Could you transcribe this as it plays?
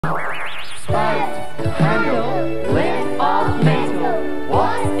Spout, handle, lid of metal.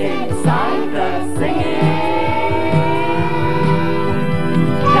 What's inside the singing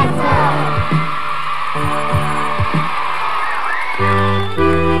kettle?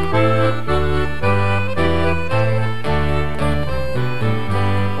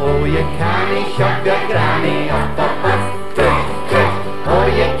 Oh, you can't shove your granny up a bus. Oh,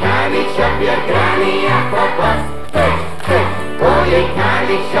 you can't shove your granny up a bus. Oh, you can't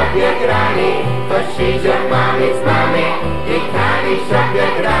shove your granny, for she's your mammy's mammy. You can't shove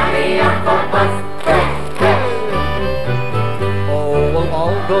your granny up a bus. Oh, we'll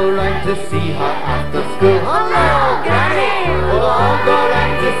all go round to see her after school. Hello, Granny! We'll all go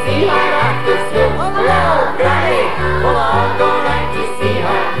round to see her after school. Hello, Granny! We'll all go round to see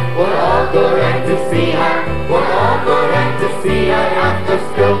her. We'll all go round to see her. We'll all go round to see her after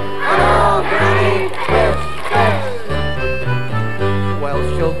school. Hello, Granny! Well,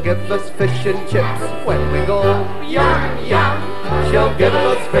 she'll give us fish and chips when we go. Yum, yum. She'll give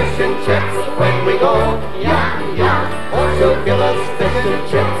us fish and chips when we go. Yum, yum. Oh, she'll give us fish and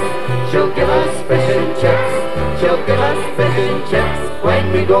chips. She'll give us fish and chips. She'll give us fish and chips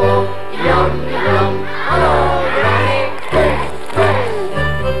when we go. Yum, yum. Hello, Granny. Fish, fish.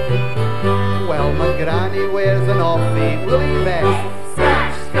 Well, my granny wears an awfully woolly vest.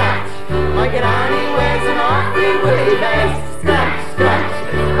 Scratch, scratch. My granny wears an awfully woolly vest. Scratch, scratch.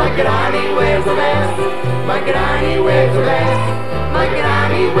 My granny wears a vest. My granny wears a vest. My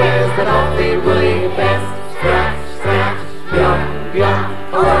granny wears an awfully woolly vest. Scratch, scratch. Yum, yum.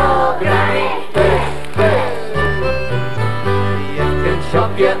 Hello, Granny. Fish, fish. You can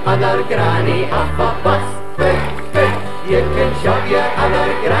shove your other granny up a bus. Fish, fish. You can shove your other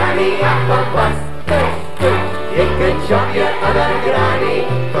granny up a bus. Fish, fish. You can shove your other granny,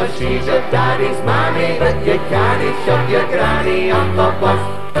 for she's your daddy's mammy. But you can't shove your granny up a bus.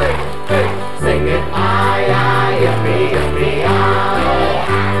 Fish, fish. Sing it, aye, aye, yippee, yippee, aye.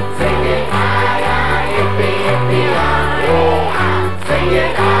 Sing it, aye, aye, yippee, yippee, aye. Sing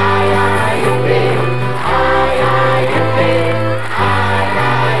it, aye, aye, yippee, aye, aye, yippee, aye,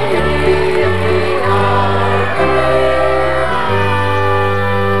 aye, yippee, yippee, aye.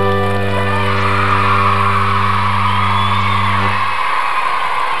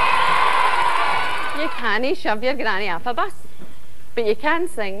 You can't shove your granny up a bus, but you can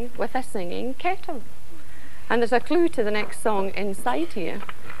sing with a singing kettle. And there's a clue to the next song inside here.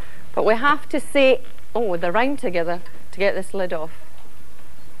 But we have to say, oh, the rhyme together to get this lid off.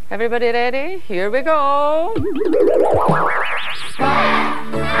 Everybody ready? Here we go.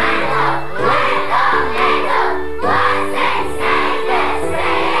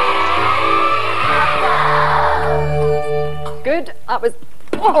 Good. That was...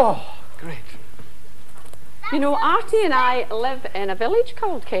 Oh, great. You know, Artie and I live in a village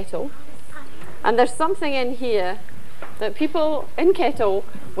called Kettle, and there's something in here that people in Kettle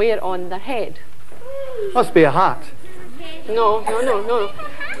wear on their head. Must be a hat. No.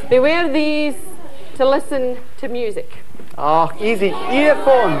 They wear these to listen to music. Oh, easy.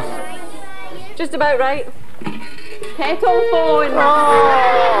 Earphones. Just about right. Kettle phone.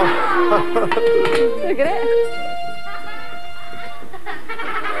 Oh. Look at it.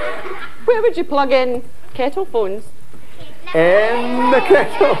 Where would you plug in kettle phones? In the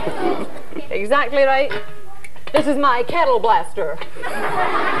kettle. Exactly right. This is my kettle blaster.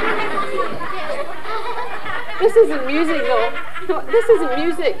 This isn't music though. No, this isn't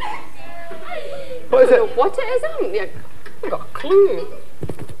music. What is I don't know it? what it is, haven't you? I've got a clue.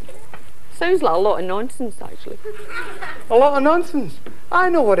 Sounds like a lot of nonsense actually. A lot of nonsense. I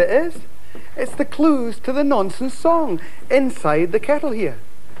know what it is. It's the clues to the nonsense song inside the kettle here.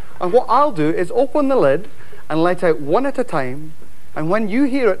 And what I'll do is open the lid and let out one at a time, and when you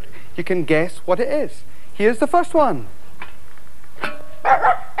hear it, you can guess what it is. Here's the first one.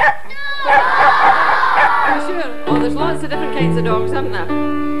 Sure. Oh, there's lots of different kinds of dogs, haven't there?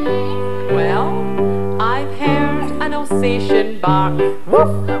 Well, I've heard an Alsatian bark.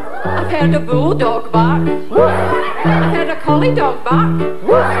 Woof. I've heard a bulldog bark. Woof. I've heard a collie dog bark.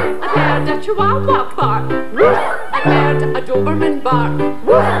 Woof. I've heard a chihuahua bark. Woof. I've heard a Doberman bark.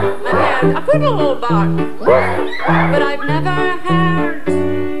 Woof. I've heard a poodle bark. Woof. But I've never heard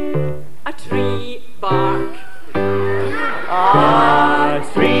a tree bark. A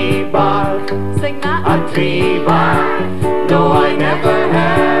tree bark. Sing that. A tree bark. No, I never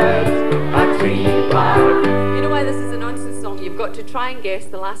heard a tree bark. You know why this is a nonsense song? You've got to try and guess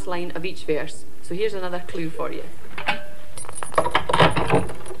the last line of each verse. So here's another clue for you.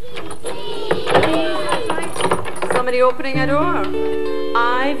 Somebody opening a door.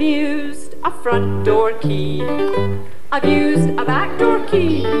 I've used a front door key. I've used a backdoor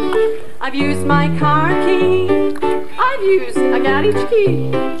key. I've used my car key. I've used a garage key.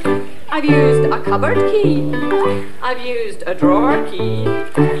 I've used a cupboard key. I've used a drawer key.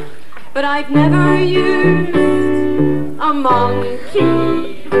 But I've never used a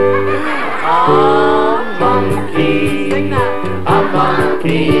monkey. A monkey. Sing that. A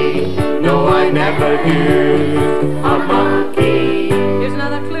monkey. No, I never used a monkey. Here's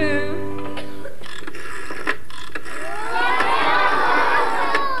another clue.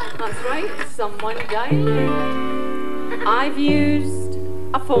 That's right, someone dialed. I've used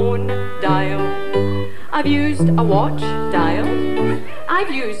a phone dial. I've used a watch dial. I've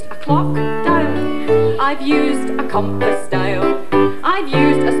used a clock dial. I've used a compass dial. I've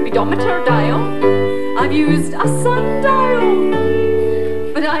used a speedometer dial. I've used a sundial.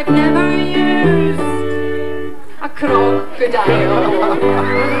 But I've never used a crocodile.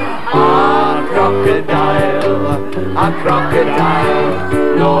 A crocodile. A crocodile.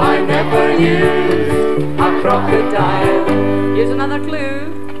 No, I never used a crocodile. Here's another clue.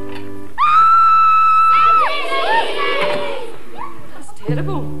 That's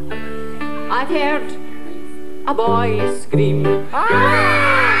terrible. I've heard a boy scream.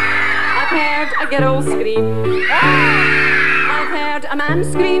 I've heard a girl scream. I've heard a man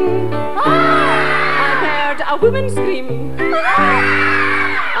scream. I've heard a woman scream.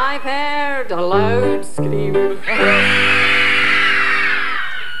 I've heard a loud scream.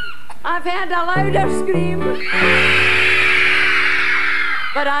 I've heard a louder scream.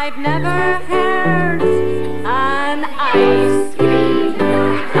 But I've never heard an ice cream.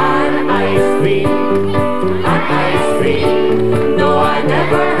 An ice cream. An ice cream. No, I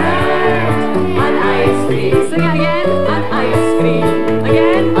never heard an ice cream. Sing it again. An ice cream.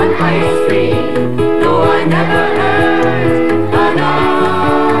 Again. An ice cream. No, I never heard an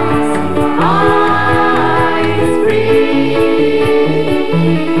ice cream.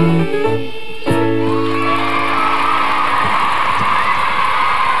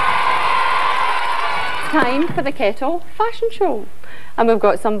 Time for the Kettle fashion show. And we've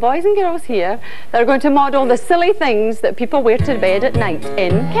got some boys and girls here that are going to model the silly things that people wear to bed at night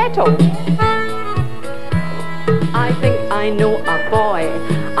in Kettle. I think I know a boy.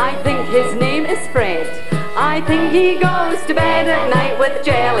 I think his name is Fred. I think he goes to bed at night with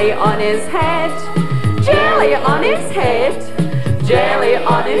jelly on his head. Jelly on his head. Jelly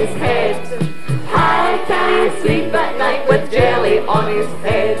on his head. How can he sleep at night with jelly on his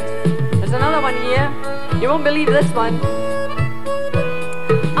head? There's another one here. You won't believe this one.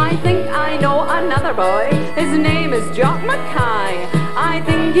 I think I know another boy. His name is Jock Mackay. I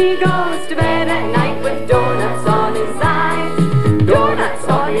think he goes to bed at night with donuts on his eyes. Donuts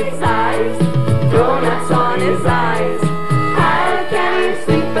on his eyes. Donuts on his eyes. How can he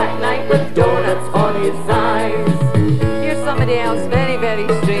sleep at night with donuts on his eyes? Here's somebody else very, very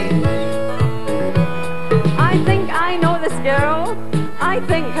strange. I think I know this girl. I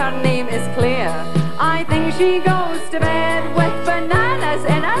think her name is Claire. I think she goes to bed with bananas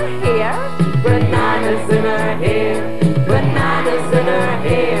in her hair. Bananas in her hair. Bananas in her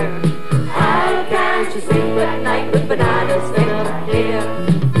hair. How can she sleep at night with bananas in her hair?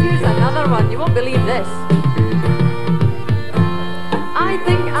 Here's another one. You won't believe this. I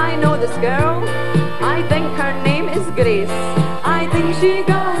think I know this girl. I think her name is Grace. I think she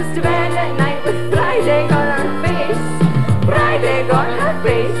goes to bed at night with fried egg on her face. Fried egg on her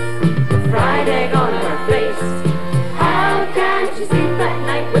face. Fried egg on her face. How can she sleep at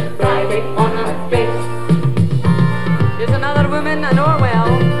night with fried egg on her face? Here's another woman I know her well.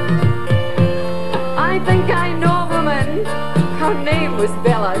 I think I know a woman. Her name was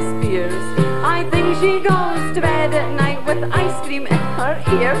Bella Spears. I think she goes to bed at night with ice cream in her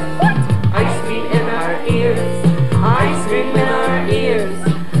ears. What? Ice cream in her ears. Ice cream in her ears.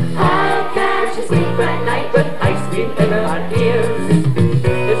 How can she sleep at night with ice cream in her ears?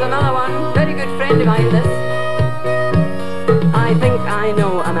 Here's another one, very good friend of mine this. I think I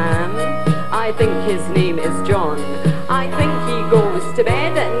know a man. I think his name is John. I think he goes to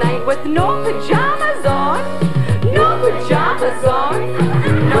bed at night with no pyjamas on. No pyjamas on.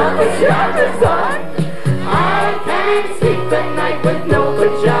 No pyjamas